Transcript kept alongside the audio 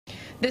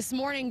This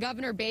morning,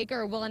 Governor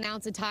Baker will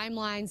announce a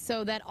timeline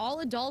so that all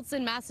adults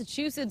in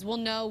Massachusetts will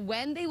know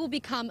when they will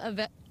become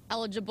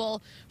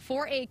eligible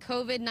for a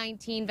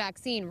COVID-19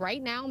 vaccine. Right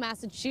now,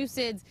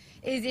 Massachusetts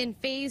is in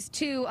phase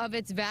 2 of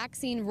its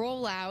vaccine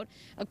rollout.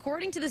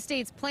 According to the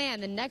state's plan,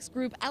 the next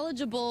group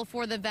eligible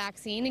for the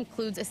vaccine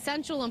includes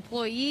essential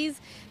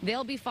employees.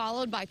 They'll be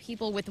followed by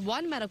people with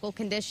one medical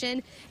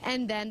condition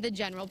and then the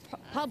general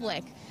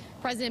public.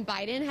 President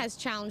Biden has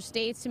challenged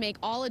states to make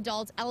all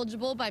adults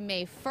eligible by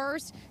May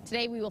 1st.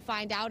 Today, we will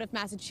find out if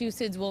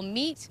Massachusetts will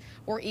meet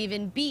or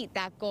even beat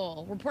that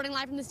goal. Reporting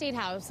live from the State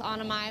House,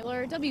 Anna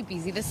Meiler,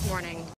 WBZ This Morning.